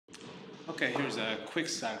Okay, here's a quick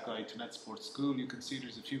start guide to NetSupport School. You can see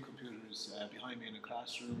there's a few computers behind me in the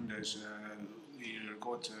classroom that we're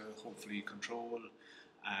going to hopefully control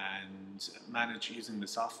and manage using the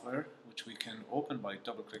software, which we can open by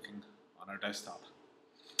double clicking on our desktop.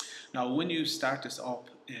 Now when you start this up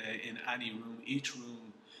in any room, each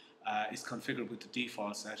room is configured with the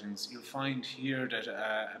default settings. You'll find here that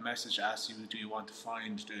a message asks you, do you want to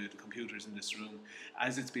find the computers in this room?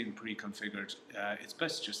 As it's been pre-configured, it's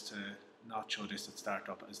best just to not show this at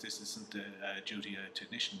startup, as this isn't the duty a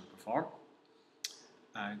technician will perform.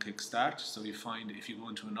 And click start. So you find if you go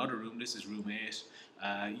into another room, this is room 8,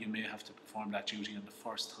 you may have to perform that duty on the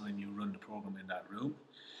first time you run the program in that room.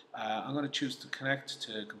 I'm going to choose to connect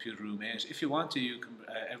to computer room 8. If you want to, you can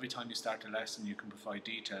every time you start a lesson you can provide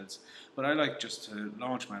details, but I like just to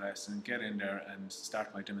launch my lesson, get in there and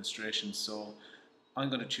start my demonstration, so I'm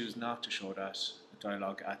going to choose not to show that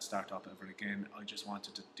dialog at startup ever again. I just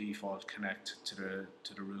wanted to default connect to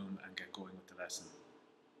the room and get going with the lesson.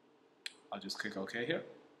 I'll just click OK here,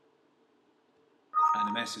 and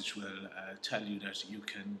the message will tell you that you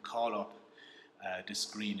can call up this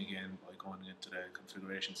screen again by going into the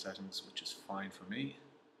configuration settings, which is fine for me.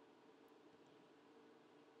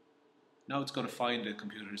 Now it's going to find the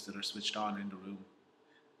computers that are switched on in the room.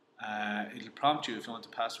 It'll prompt you if you want to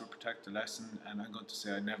password protect the lesson, and I'm going to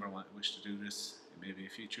say I never wish to do this. It may be a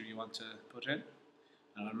feature you want to put in,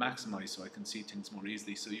 and I'll maximize so I can see things more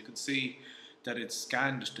easily. So you can see that it's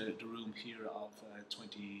scanned the room here of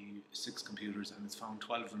 26 computers, and it's found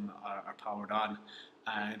 12 of them are powered on,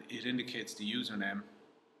 and it indicates the username,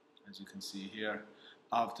 as you can see here,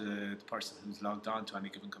 of the person who's logged on to any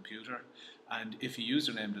given computer. And if a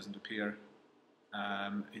username doesn't appear,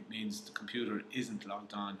 it means the computer isn't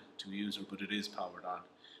logged on to a user, but it is powered on.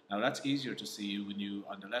 Now that's easier to see when you,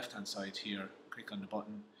 on the left hand side here, click on the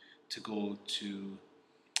button to go to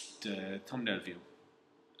the thumbnail view.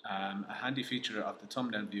 A handy feature of the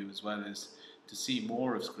thumbnail view as well is to see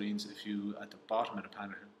more of screens. If you, at the bottom of the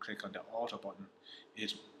panel, click on the auto button,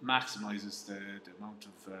 it maximizes the amount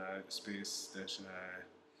of space that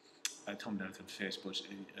a thumbnail can fit, but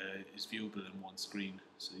is viewable in one screen.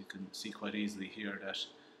 So you can see quite easily here that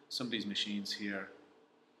some of these machines here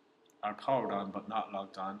are powered on but not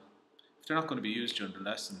logged on. If they're not going to be used during the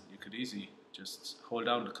lesson, you could easily just hold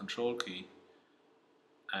down the control key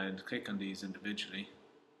and click on these individually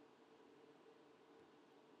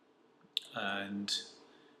and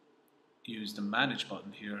use the manage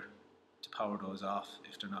button here to power those off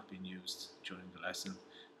if they're not being used during the lesson,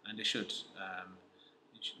 and they should.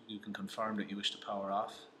 You can confirm that you wish to power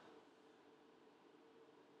off,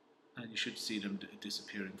 and you should see them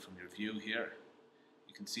disappearing from your view here.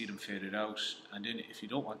 You can see them faded out, and then if you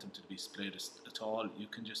don't want them to be displayed at all, you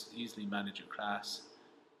can just easily manage your class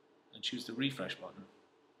and choose the refresh button,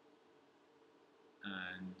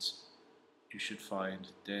 and you should find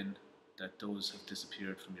then that those have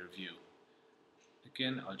disappeared from your view.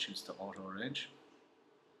 Again, I'll choose to auto arrange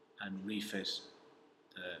and refit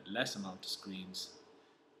the less amount of screens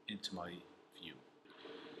into my view.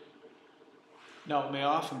 Now, it may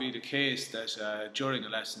often be the case that during a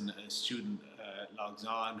lesson a student logs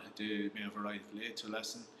on, they may have arrived late to a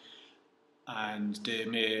lesson, and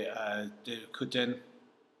they could then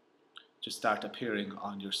just start appearing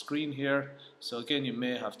on your screen here. So again, you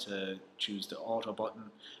may have to choose the auto button,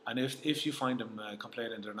 and if you find them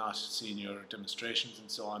complaining they're not seeing your demonstrations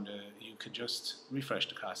and so on, you can just refresh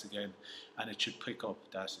the class again and it should pick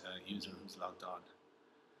up that user who's logged on.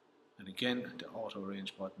 And again, the auto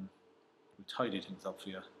arrange button will tidy things up for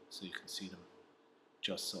you so you can see them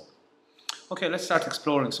just so. Okay, let's start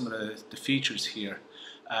exploring some of the features here.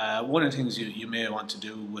 One of the things you may want to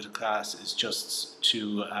do with a class is just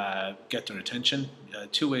to get their attention.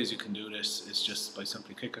 Two ways you can do this is just by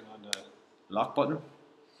simply clicking on the lock button,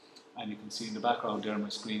 and you can see in the background there my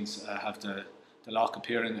screens have the lock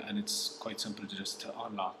appearing, and it's quite simple to just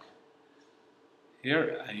unlock.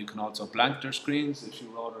 Here you can also blank their screens if you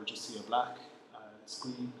rather just see a black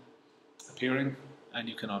screen appearing, and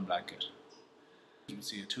you can unblank it. You can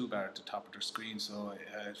see a toolbar at the top of their screen, so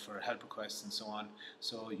for help requests and so on.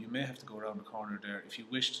 So you may have to go around the corner there. If you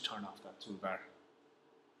wish to turn off that toolbar,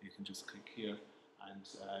 you can just click here, and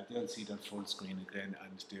they'll see that full screen again,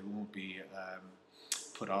 and they won't be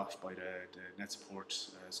put off by the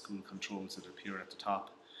NetSupport School controls that appear at the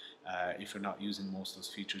top. If you're not using most of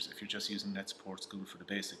those features, if you're just using NetSupport School for the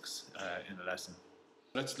basics in a lesson.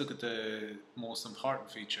 Let's look at the most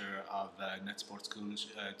important feature of NetSupport School,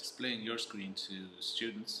 displaying your screen to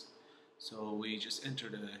students. So we just enter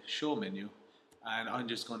the show menu, and I'm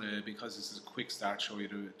just going to, because this is a quick start, show you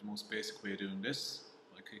the most basic way of doing this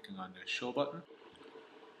by clicking on the show button.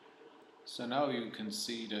 So now you can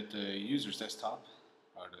see that the user's desktop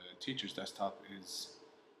or the teacher's desktop is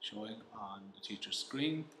showing on the teacher's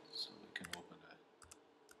screen. So we can open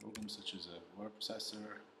a program such as a word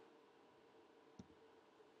processor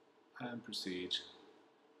and proceed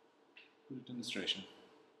with the demonstration.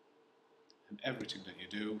 And everything that you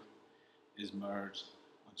do is mirrored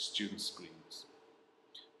on student screens.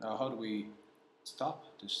 Now, how do we stop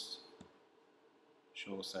this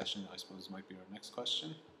show session? I suppose might be our next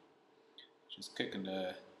question. Just click in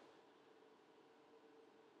the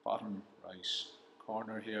bottom right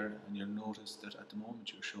corner here, and you'll notice that at the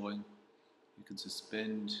moment you're showing, you can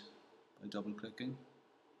suspend by double clicking,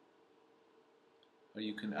 or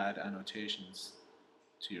you can add annotations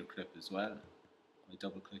to your clip as well by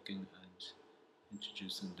double clicking and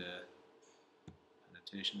introducing the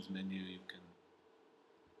annotations menu. You can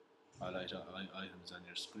highlight items on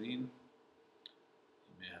your screen.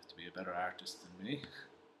 You may have to be a better artist than me,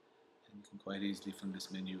 and you can quite easily from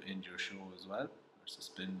this menu end your show as well, or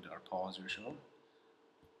suspend or pause your show.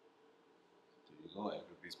 There you go,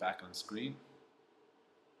 everybody's back on screen,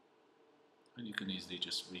 and you can easily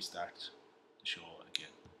just restart the show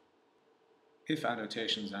again. If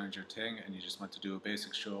annotations aren't your thing and you just want to do a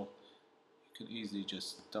basic show, you can easily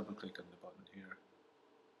just double click on the button here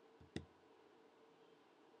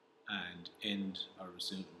and end or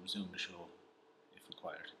resume the show if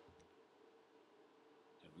required.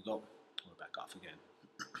 There we go, we're back off again.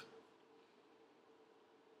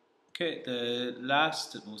 Okay, the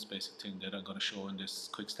last and most basic thing that I'm going to show in this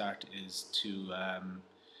quick start is to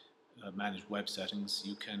manage web settings.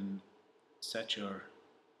 You can set your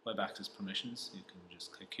web access permissions. You can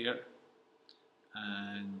just click here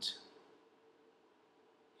and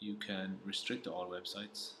you can restrict all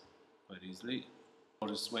websites quite easily.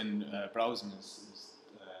 Notice when browsing is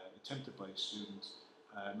attempted by a student,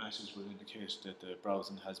 a message will indicate that the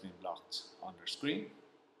browsing has been blocked on their screen.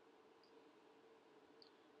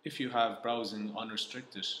 If you have browsing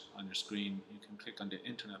unrestricted on your screen, you can click on the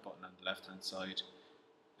internet button on the left hand side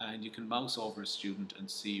and you can mouse over a student and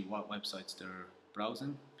see what websites they're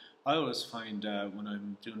browsing. I always find when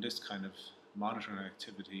I'm doing this kind of monitoring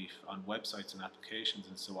activity on websites and applications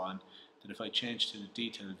and so on, that if I change to the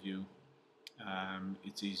detailed view,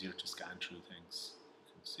 it's easier to scan through things.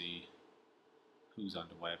 You can see who's on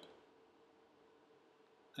the web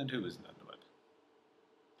and who isn't on the web.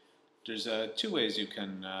 There's two ways you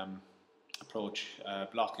can approach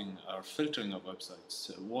blocking or filtering of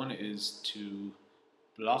websites. One is to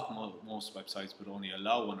block most websites but only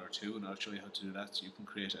allow one or two, and I'll show you how to do that. So you can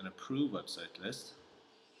create an approved website list.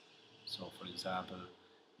 So for example,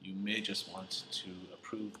 you may just want to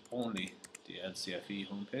approve only the LCFE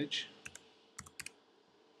homepage.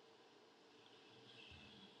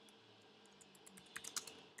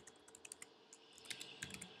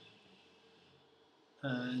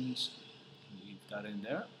 And leave that in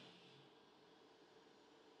there.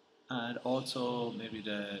 And also maybe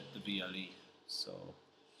the VLE. So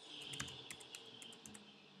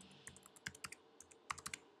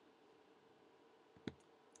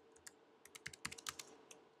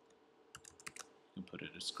you can put a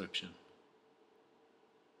description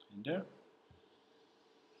in there.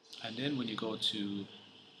 And then when you go to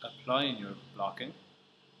applying your blocking,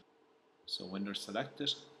 so when they're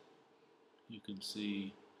selected, you can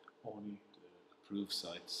see only the approved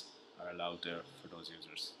sites are allowed there for those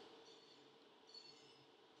users.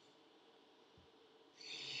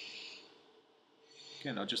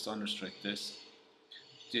 Again, I'll just unrestrict this.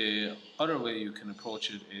 The other way you can approach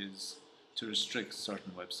it is to restrict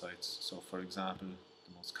certain websites. So for example,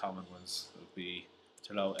 the most common ones would be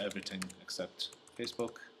to allow everything except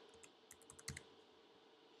Facebook.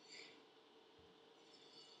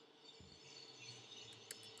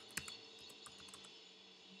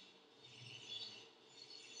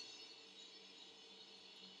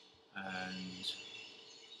 And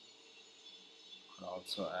I'll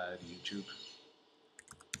also add YouTube.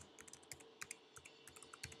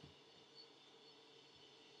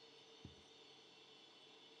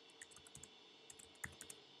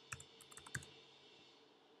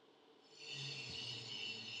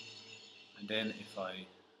 And then if I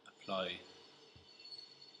apply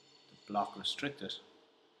the block restricted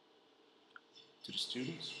to the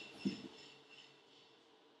students,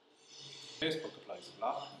 Facebook applies a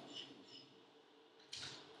block.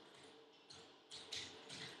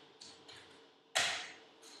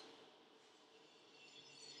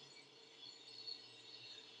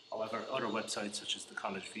 However, other websites such as the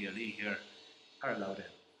college VLE here are allowed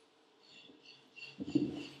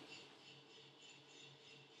in.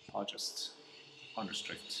 I'll just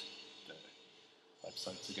unrestrict the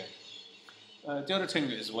websites again. The other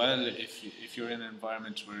thing as well, if you're in an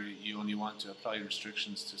environment where you only want to apply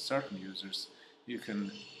restrictions to certain users, you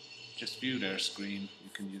can just view their screen.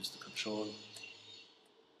 You can use the control,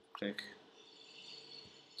 click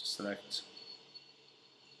to select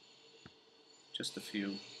just a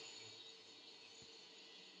few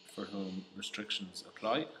for whom restrictions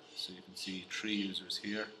apply. So you can see 3 users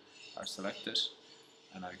here are selected,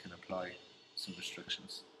 and I can apply some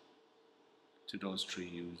restrictions to those 3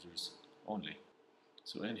 users only.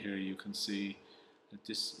 So in here you can see that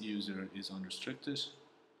this user is unrestricted.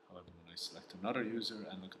 However, when I select another user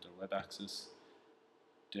and look at their web access,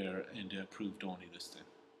 they're in the approved only listing.